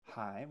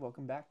Hi,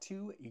 welcome back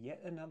to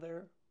yet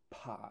another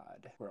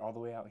pod. We're all the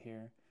way out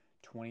here.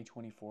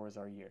 2024 is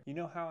our year. You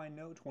know how I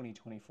know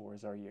 2024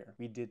 is our year?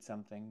 We did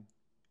something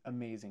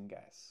amazing,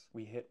 guys.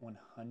 We hit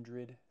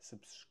 100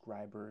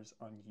 subscribers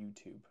on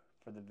YouTube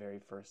for the very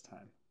first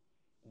time.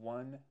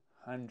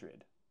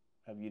 100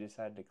 of you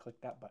decided to click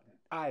that button.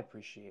 I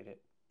appreciate it.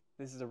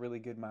 This is a really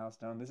good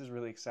milestone. This is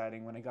really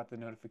exciting. When I got the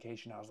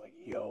notification, I was like,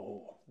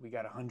 yo, we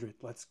got 100.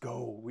 Let's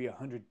go. We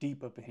 100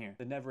 deep up in here.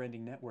 The Never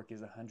Ending Network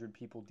is 100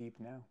 people deep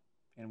now,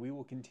 and we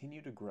will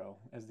continue to grow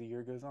as the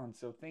year goes on.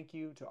 So thank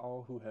you to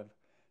all who have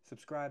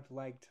subscribed,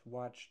 liked,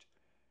 watched.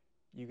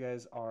 You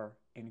guys are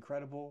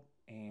incredible,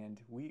 and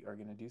we are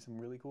going to do some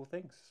really cool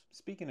things.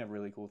 Speaking of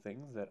really cool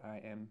things that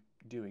I am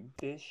doing,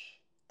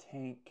 fish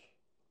tank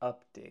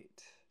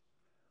update.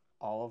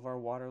 All of our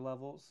water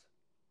levels,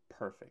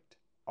 perfect.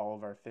 All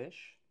of our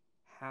fish,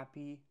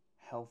 happy,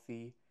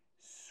 healthy,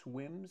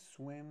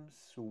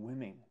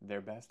 swimming their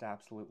best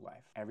absolute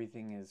life.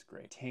 Everything is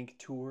great. Tank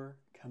tour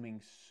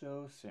coming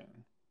so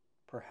soon,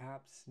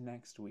 perhaps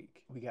next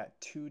week. We got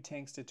 2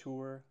 tanks to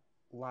tour,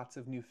 lots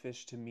of new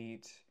fish to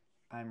meet.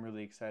 I'm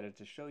really excited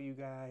to show you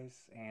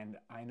guys, and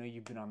I know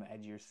you've been on the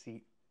edge of your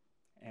seat,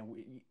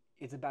 and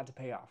it's about to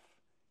pay off.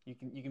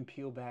 You can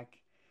peel back.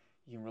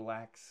 You can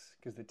relax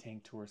because the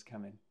tank tour is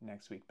coming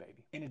next week,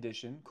 baby. In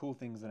addition, cool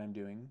things that I'm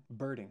doing.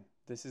 Birding.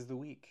 This is the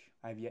week.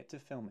 I've yet to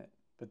film it,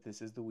 but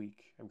this is the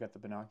week. I've got the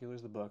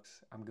binoculars, the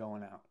books. I'm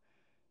going out.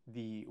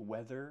 The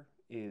weather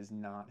is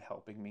not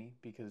helping me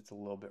because it's a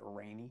little bit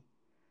rainy.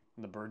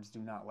 The birds do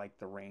not like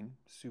the rain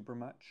super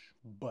much.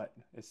 But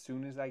as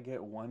soon as I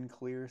get one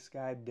clear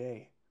sky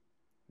day,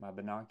 my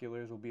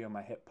binoculars will be on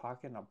my hip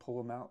pocket and I'll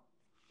pull them out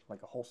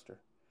like a holster.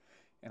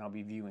 And I'll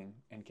be viewing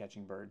and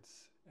catching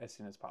birds as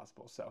soon as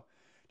possible. So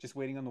just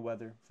waiting on the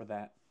weather for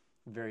that.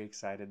 Very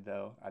excited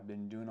though. I've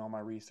been doing all my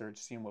research,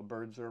 seeing what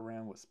birds are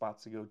around, what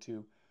spots to go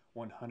to.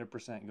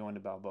 100% going to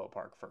Balboa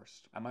Park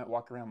first. I might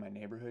walk around my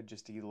neighborhood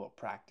just to get a little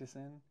practice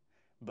in,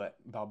 but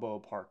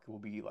Balboa Park will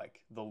be like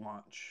the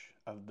launch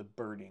of the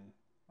birding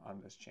on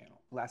this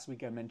channel. Last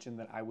week I mentioned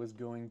that I was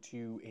going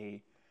to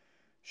a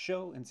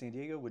show in San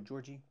Diego with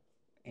Georgie,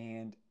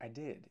 and I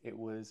did. It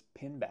was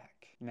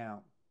Pinback.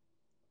 Now,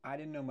 I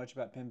didn't know much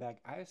about Pinback.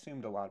 I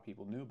assumed a lot of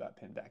people knew about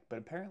Pinback, but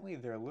apparently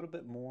they're a little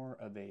bit more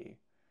of a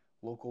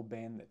local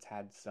band that's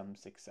had some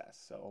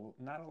success. So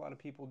not a lot of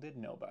people did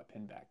know about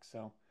Pinback.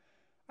 So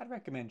I'd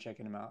recommend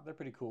checking them out. They're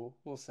pretty cool,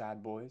 little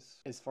sad boys.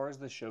 As far as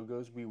the show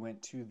goes, we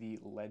went to the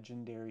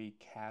legendary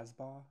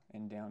Casbah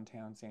in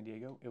downtown San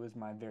Diego. It was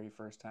my very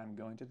first time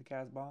going to the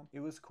Casbah. It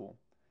was cool.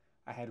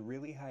 I had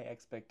really high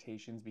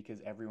expectations because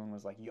everyone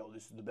was like, yo,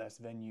 this is the best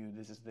venue,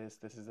 this is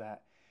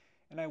that.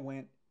 And I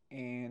went,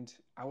 and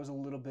I was a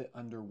little bit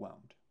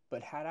underwhelmed.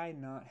 But had I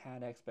not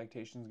had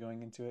expectations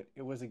going into it,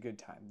 it was a good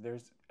time.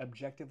 There's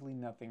objectively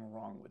nothing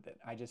wrong with it.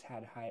 I just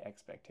had high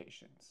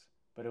expectations.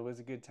 But it was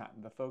a good time.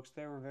 The folks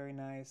there were very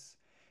nice.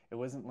 It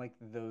wasn't like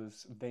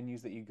those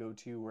venues that you go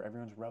to where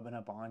everyone's rubbing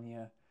up on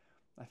you.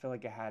 I feel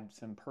like I had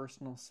some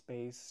personal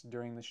space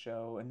during the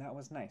show, and that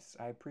was nice.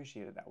 I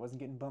appreciated that. I wasn't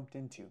getting bumped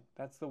into.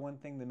 That's the one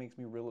thing that makes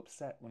me real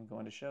upset when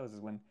going to shows,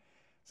 is when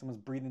someone's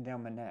breathing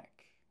down my neck.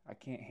 I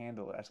can't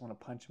handle it. I just want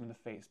to punch him in the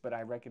face. But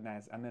I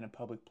recognize I'm in a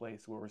public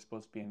place where we're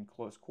supposed to be in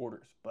close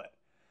quarters. But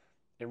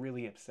it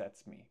really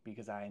upsets me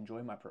because I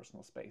enjoy my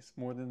personal space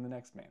more than the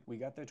next man. We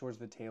got there towards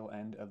the tail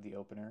end of the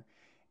opener.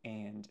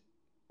 And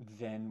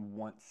then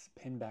once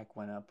Pinback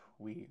went up,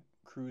 we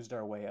cruised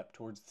our way up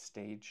towards the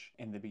stage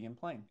and they began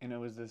playing. And it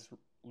was this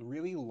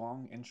really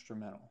long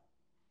instrumental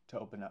to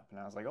open up.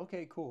 And I was like,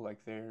 okay, cool.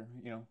 Like they're,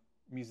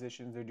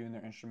 musicians, they're doing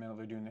their instrumental,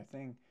 they're doing their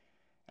thing.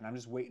 And I'm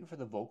just waiting for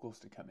the vocals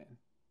to come in.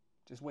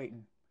 Just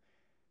waiting.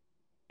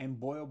 And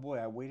boy, oh boy,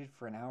 I waited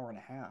for an hour and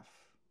a half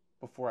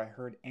before I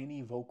heard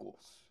any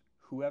vocals.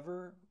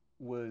 Whoever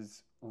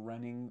was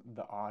running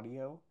the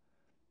audio,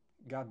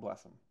 God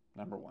bless them,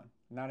 number one.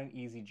 Not an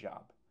easy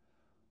job.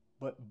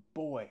 But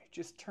boy,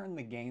 just turn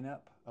the gain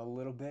up a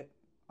little bit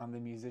on the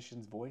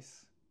musician's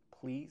voice,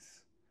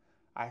 please.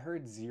 I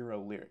heard 0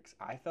 lyrics.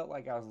 I felt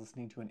like I was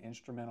listening to an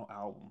instrumental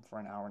album for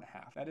an hour and a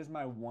half. That is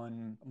my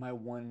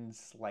one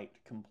slight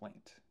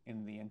complaint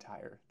in the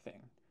entire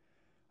thing.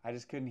 I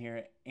just couldn't hear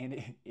it.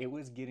 And it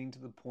was getting to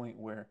the point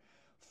where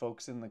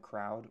folks in the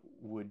crowd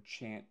would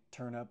chant,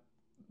 turn up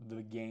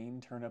the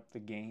gain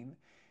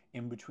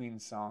in between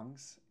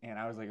songs. And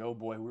I was like, oh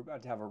boy, we're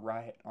about to have a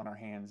riot on our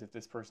hands if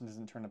this person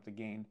doesn't turn up the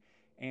gain.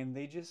 And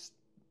they just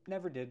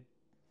never did.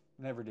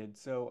 Never did.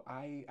 So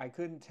I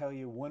couldn't tell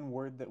you one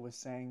word that was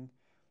sang.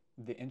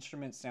 The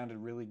instruments sounded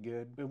really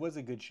good. It was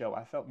a good show.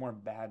 I felt more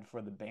bad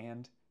for the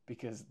band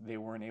because they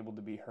weren't able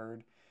to be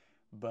heard.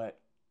 But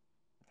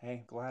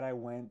hey, glad I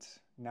went.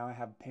 Now I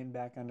have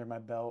Pinback under my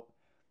belt.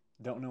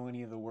 Don't know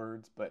any of the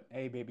words, but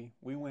hey, baby,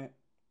 we went.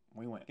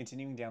 We went.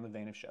 Continuing down the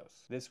vein of shows.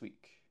 This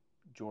week,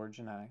 George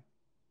and I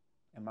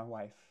and my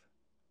wife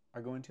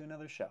are going to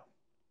another show.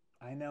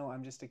 I know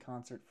I'm just a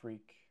concert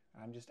freak.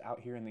 I'm just out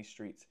here in these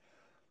streets.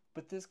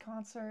 But this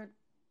concert,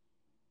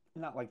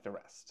 not like the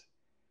rest.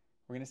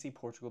 We're going to see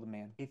Portugal the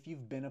Man. If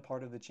you've been a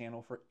part of the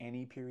channel for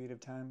any period of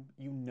time,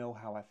 you know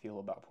how I feel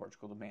about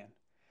Portugal the Man.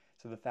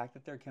 So the fact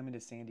that they're coming to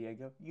San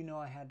Diego, you know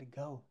I had to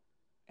go.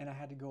 And I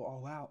had to go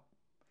all out.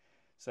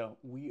 So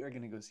we are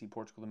going to go see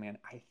Portugal the Man.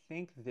 I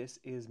think this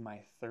is my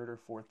third or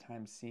fourth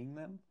time seeing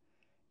them.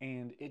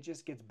 And it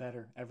just gets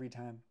better every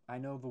time. I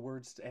know the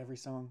words to every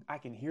song. I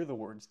can hear the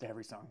words to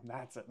every song.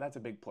 That's a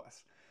big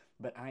plus.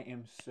 But I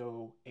am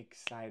so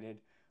excited.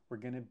 We're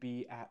going to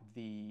be at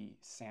the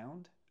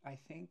Sound, I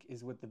think,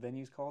 is what the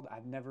venue's called.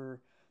 I've never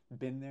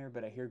been there,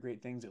 but I hear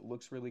great things. It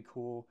looks really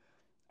cool.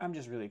 I'm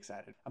just really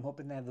excited. I'm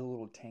hoping they have the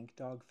little tank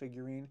dog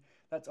figurine.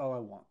 That's all I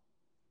want.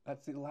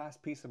 That's the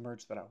last piece of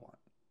merch that I want.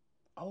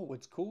 Oh,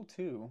 what's cool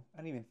too, I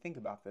didn't even think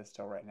about this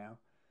till right now,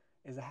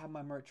 is I have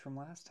my merch from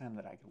last time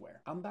that I could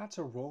wear. I'm about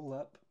to roll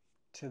up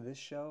to this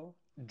show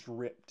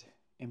dripped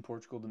in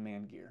Portugal the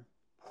Man gear.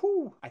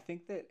 Whew! I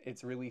think that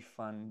it's really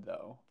fun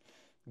though,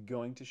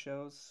 going to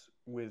shows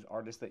with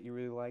artists that you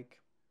really like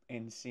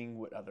and seeing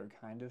what other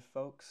kind of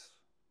folks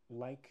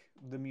like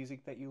the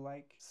music that you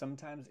like.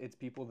 Sometimes it's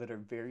people that are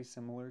very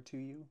similar to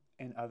you,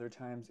 and other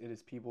times it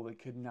is people that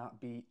could not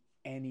be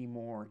any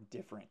more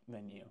different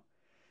than you.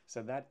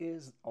 So that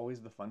is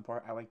always the fun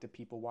part. I like to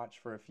people watch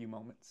for a few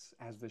moments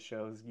as the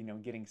show's,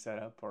 getting set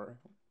up or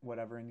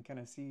whatever, and kind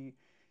of see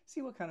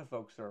what kind of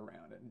folks are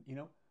around.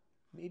 And,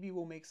 maybe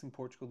we'll make some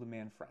Portugal the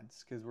Man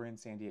friends because we're in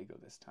San Diego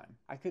this time.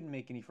 I couldn't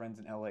make any friends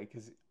in LA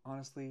because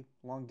honestly,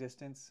 long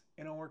distance,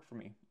 it don't work for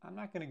me. I'm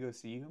not going to go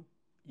see you.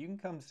 You can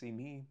come see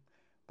me,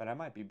 but I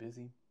might be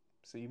busy.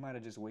 So you might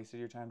have just wasted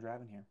your time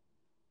driving here.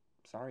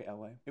 Sorry,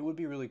 LA. It would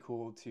be really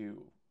cool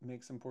to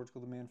make some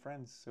Portugal the Man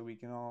friends so we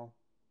can all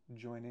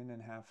join in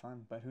and have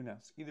fun, but who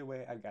knows? Either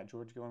way, I've got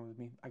George going with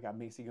me, I got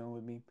Macy going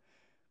with me,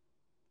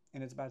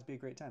 and it's about to be a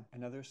great time.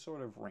 Another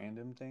sort of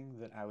random thing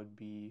that I would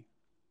be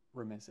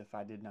remiss if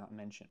I did not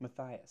mention.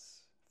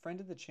 Matthias, friend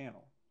of the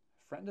channel,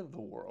 friend of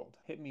the world,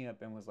 hit me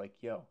up and was like,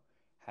 yo,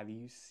 have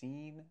you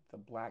seen the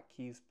Black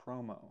Keys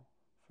promo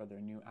for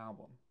their new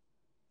album?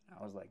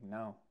 I was like,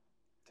 no,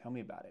 tell me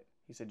about it.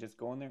 He said, just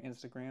go on their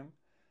Instagram,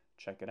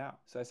 check it out.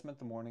 So I spent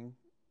the morning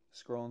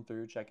scrolling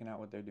through, checking out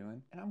what they're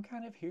doing, and I'm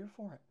kind of here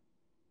for it.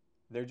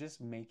 They're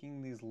just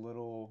making these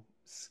little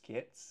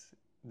skits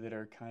that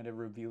are kind of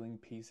revealing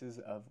pieces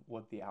of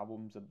what the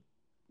album's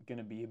going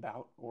to be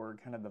about or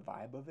kind of the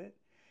vibe of it.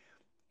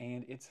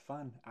 And it's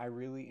fun. I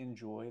really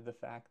enjoy the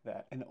fact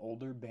that an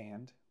older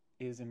band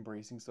is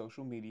embracing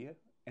social media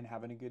and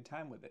having a good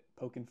time with it,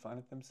 poking fun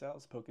at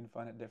themselves, poking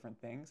fun at different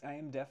things. I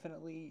am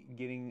definitely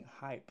getting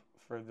hype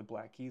for the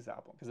Black Keys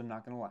album because I'm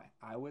not going to lie.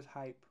 I was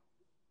hype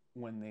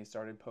when they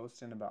started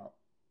posting about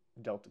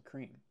Delta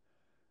Cream.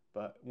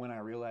 But when I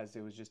realized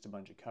it was just a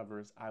bunch of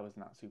covers, I was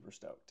not super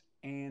stoked.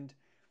 And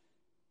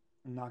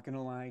I'm not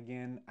gonna lie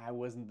again, I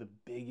wasn't the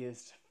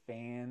biggest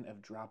fan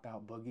of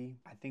Dropout Boogie.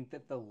 I think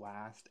that the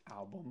last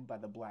album by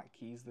the Black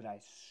Keys that I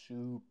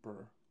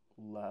super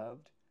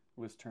loved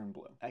was Turn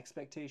Blue.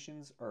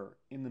 Expectations are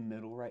in the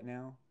middle right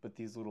now, but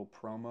these little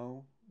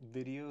promo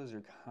videos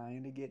are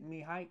kind of getting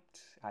me hyped.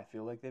 I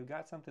feel like they've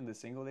got something. The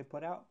single they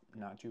put out,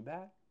 not too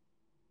bad.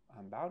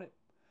 I'm about it.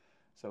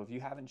 So if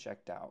you haven't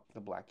checked out the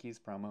Black Keys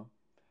promo,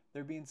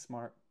 they're being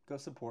smart. Go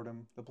support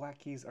them. The Black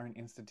Keys are an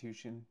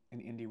institution in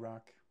indie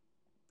rock.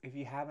 If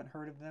you haven't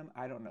heard of them,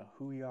 I don't know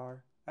who you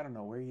are. I don't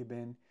know where you've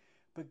been,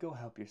 but go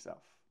help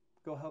yourself.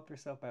 Go help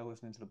yourself by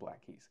listening to the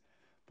Black Keys.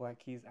 Black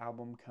Keys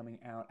album coming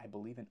out, I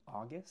believe, in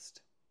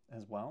August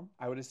as well.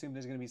 I would assume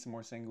there's going to be some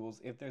more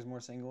singles. If there's more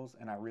singles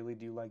and I really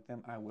do like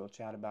them, I will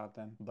chat about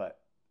them.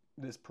 But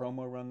this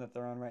promo run that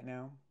they're on right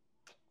now,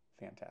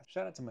 fantastic.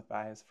 Shout out to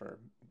Matthias for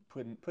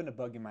putting a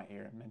bug in my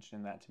ear and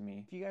mentioning that to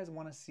me. If you guys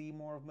want to see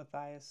more of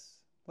Matthias,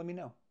 let me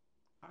know.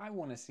 I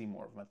want to see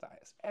more of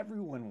Matthias.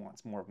 Everyone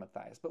wants more of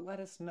Matthias, but let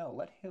us know.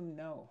 Let him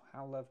know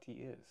how loved he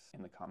is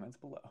in the comments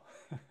below.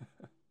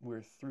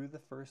 We're through the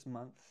first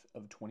month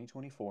of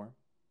 2024.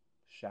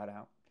 Shout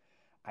out.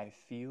 I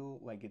feel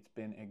like it's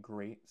been a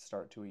great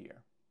start to a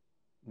year.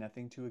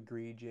 Nothing too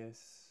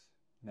egregious,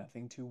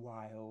 nothing too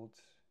wild.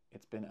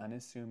 It's been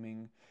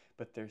unassuming,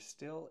 but there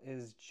still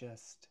is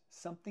just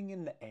something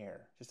in the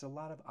air, just a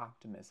lot of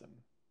optimism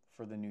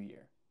for the new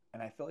year.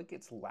 And I feel like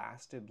it's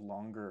lasted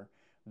longer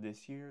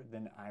this year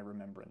than I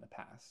remember in the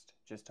past,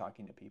 just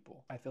talking to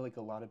people. I feel like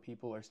a lot of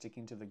people are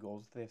sticking to the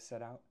goals that they've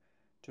set out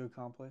to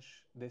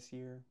accomplish this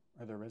year,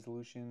 or their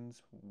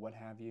resolutions, what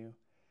have you.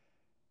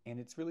 And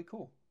it's really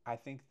cool. I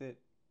think that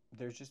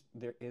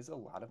there is a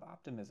lot of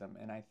optimism,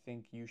 and I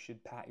think you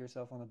should pat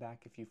yourself on the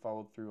back if you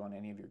followed through on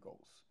any of your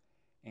goals.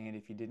 And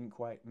if you didn't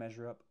quite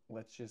measure up,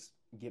 let's just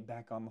get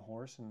back on the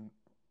horse and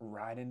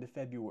ride into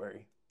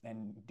February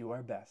and do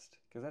our best,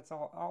 because that's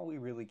all we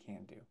really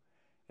can do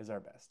is our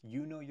best.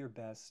 You know your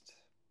best.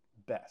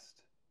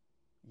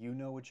 You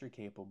know what you're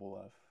capable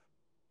of.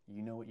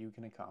 You know what you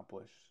can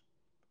accomplish.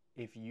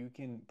 If you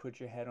can put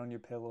your head on your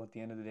pillow at the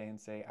end of the day and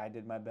say, I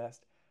did my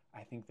best,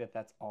 I think that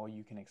that's all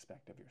you can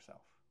expect of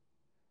yourself.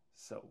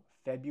 So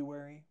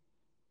February,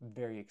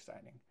 very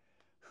exciting.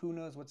 Who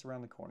knows what's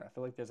around the corner? I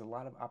feel like there's a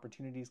lot of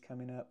opportunities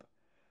coming up.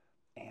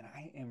 And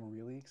I am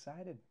really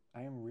excited.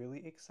 I am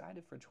really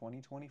excited for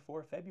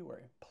 2024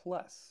 February.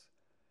 Plus,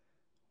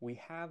 we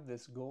have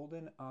this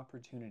golden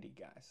opportunity,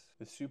 guys.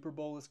 The Super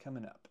Bowl is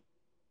coming up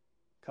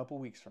a couple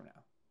weeks from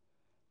now.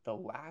 The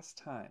last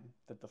time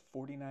that the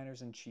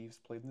 49ers and Chiefs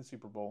played in the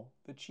Super Bowl,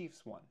 the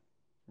Chiefs won,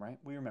 right?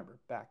 We remember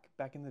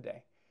back in the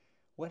day.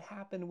 What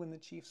happened when the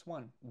Chiefs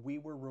won? We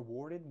were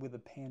rewarded with a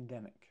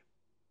pandemic.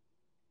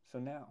 So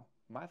now,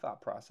 my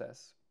thought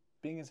process,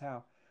 being as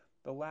how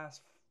the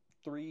last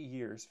 3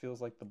 years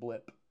feels like the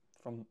blip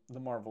from the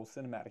Marvel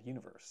Cinematic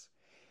Universe,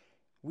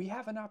 we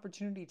have an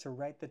opportunity to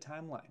write the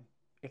timeline.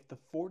 If the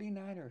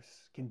 49ers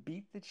can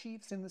beat the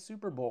Chiefs in the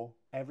Super Bowl,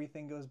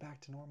 everything goes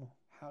back to normal.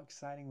 How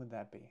exciting would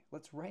that be?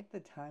 Let's write the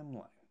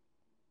timeline.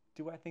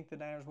 Do I think the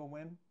Niners will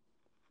win?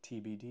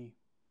 TBD.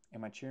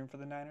 Am I cheering for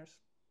the Niners?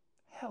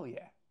 Hell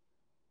yeah.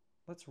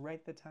 Let's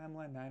write the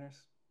timeline, Niners.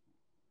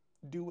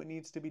 Do what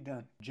needs to be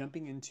done.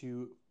 Jumping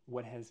into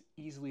what has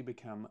easily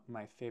become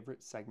my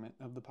favorite segment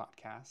of the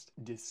podcast,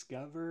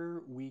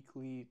 Discover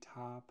Weekly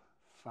Top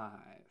 5.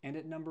 And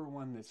at number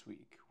 1 this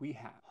week, we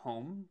have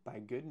Home by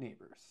Good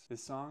Neighbors.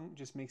 This song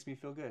just makes me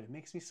feel good. It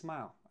makes me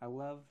smile. I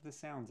love the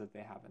sounds that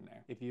they have in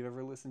there. If you've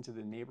ever listened to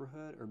The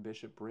Neighborhood or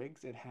Bishop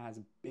Briggs, it has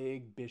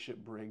big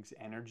Bishop Briggs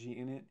energy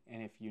in it.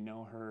 And if you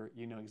know her,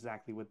 you know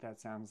exactly what that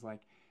sounds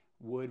like.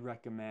 Would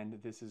recommend.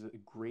 This is a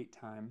great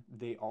time.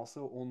 They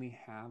also only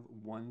have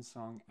one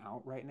song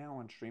out right now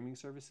on streaming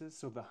services.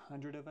 So the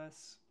 100 of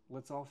us,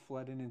 let's all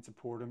flood in and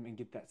support them and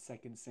get that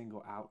second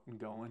single out and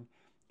going.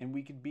 And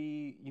we could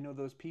be,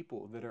 those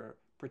people that are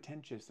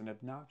pretentious and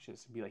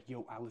obnoxious and be like,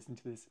 yo, I listened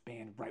to this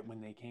band right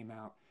when they came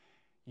out.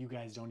 You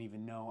guys don't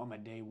even know. I'm a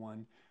day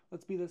one.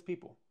 Let's be those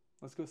people.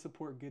 Let's go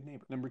support Good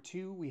Neighbor. Number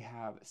 2, we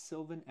have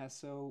Sylvan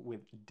Esso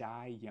with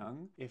Die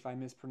Young. If I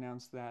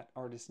mispronounced that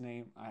artist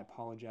name, I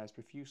apologize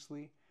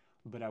profusely,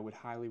 but I would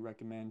highly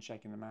recommend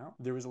checking them out.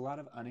 There was a lot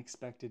of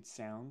unexpected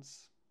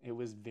sounds. It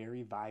was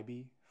very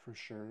vibey for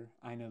sure.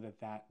 I know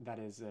that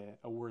is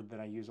a word that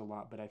I use a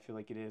lot, but I feel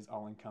like it is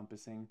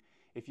all-encompassing.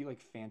 If you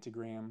like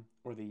Fantagram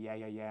or the Yeah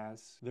Yeah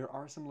Yeahs, there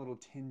are some little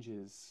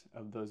tinges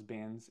of those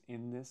bands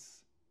in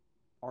this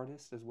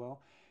artist as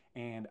well.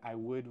 And I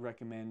would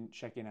recommend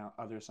checking out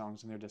other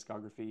songs in their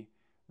discography.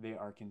 They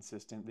are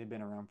consistent. They've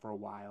been around for a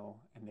while,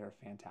 and they're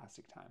a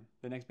fantastic time.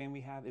 The next band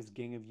we have is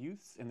Gang of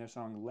Youths and their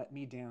song Let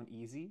Me Down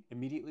Easy.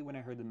 Immediately when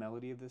I heard the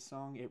melody of this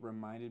song, it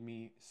reminded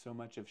me so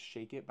much of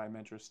Shake It by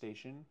Metro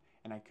Station,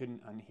 and I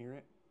couldn't unhear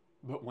it.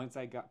 But once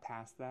I got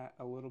past that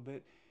a little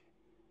bit,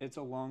 it's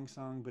a long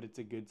song, but it's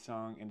a good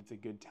song, and it's a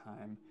good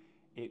time.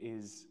 It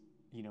is,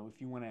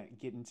 if you want to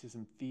get into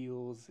some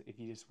feels, if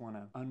you just want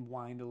to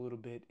unwind a little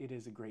bit, it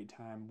is a great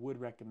time. Would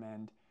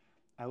recommend.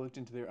 I looked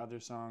into their other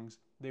songs.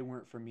 They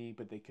weren't for me,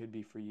 but they could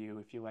be for you.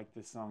 If you like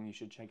this song, you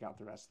should check out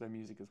the rest of their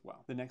music as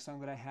well. The next song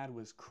that I had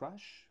was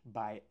Crush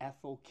by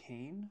Ethel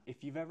Cain.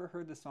 If you've ever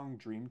heard the song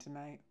Dream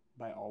Tonight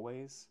by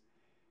Always,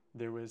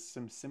 there was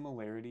some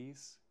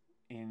similarities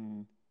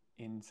in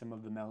some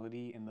of the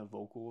melody and the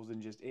vocals,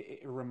 and just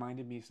it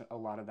reminded me a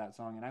lot of that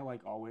song, and I like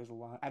Always a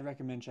lot. I'd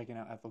recommend checking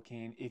out Ethel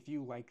Cain. If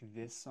you like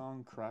this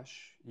song,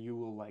 Crush, you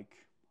will like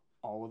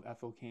all of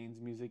Ethel Cain's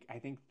music. I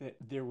think that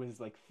there was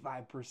like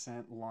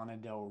 5% Lana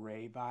Del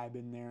Rey vibe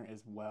in there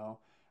as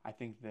well. I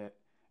think that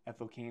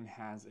Ethel Cain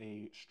has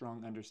a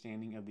strong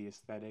understanding of the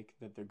aesthetic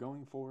that they're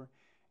going for,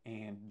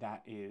 and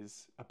that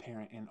is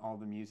apparent in all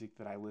the music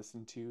that I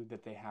listen to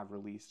that they have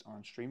released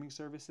on streaming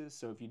services.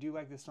 So if you do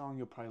like this song,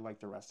 you'll probably like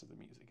the rest of the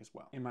music as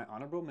well. In my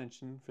honorable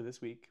mention for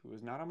this week, it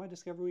was not on my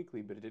Discover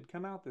Weekly, but it did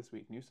come out this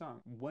week, new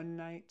song, One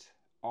Night,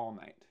 All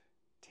Night,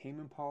 Tame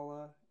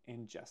Impala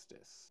and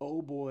Justice.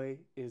 Oh boy,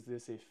 is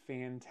this a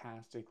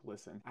fantastic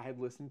listen. I had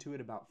listened to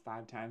it about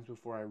 5 times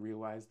before I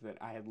realized that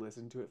I had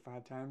listened to it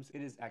 5 times.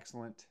 It is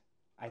excellent.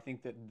 I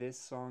think that this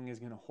song is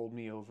going to hold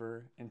me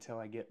over until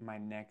I get my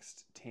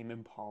next Tame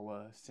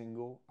Impala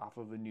single off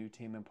of a new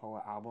Tame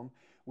Impala album,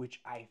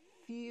 which I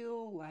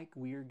feel like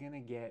we're going to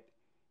get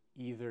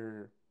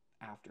either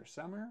after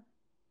summer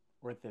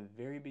or at the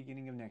very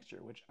beginning of next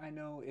year, which I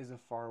know is a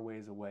far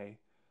ways away,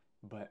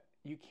 but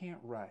you can't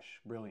rush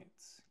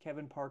brilliance.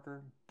 Kevin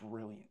Parker,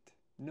 brilliant.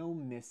 No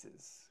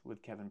misses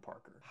with Kevin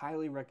Parker.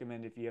 Highly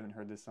recommend. If you haven't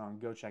heard this song,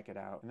 go check it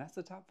out. And that's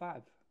the top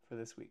 5 for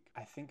this week.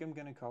 I think I'm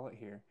going to call it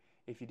here.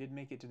 If you did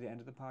make it to the end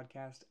of the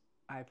podcast,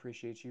 I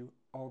appreciate you.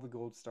 All the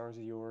gold stars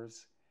are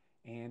yours,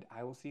 and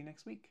I will see you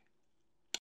next week.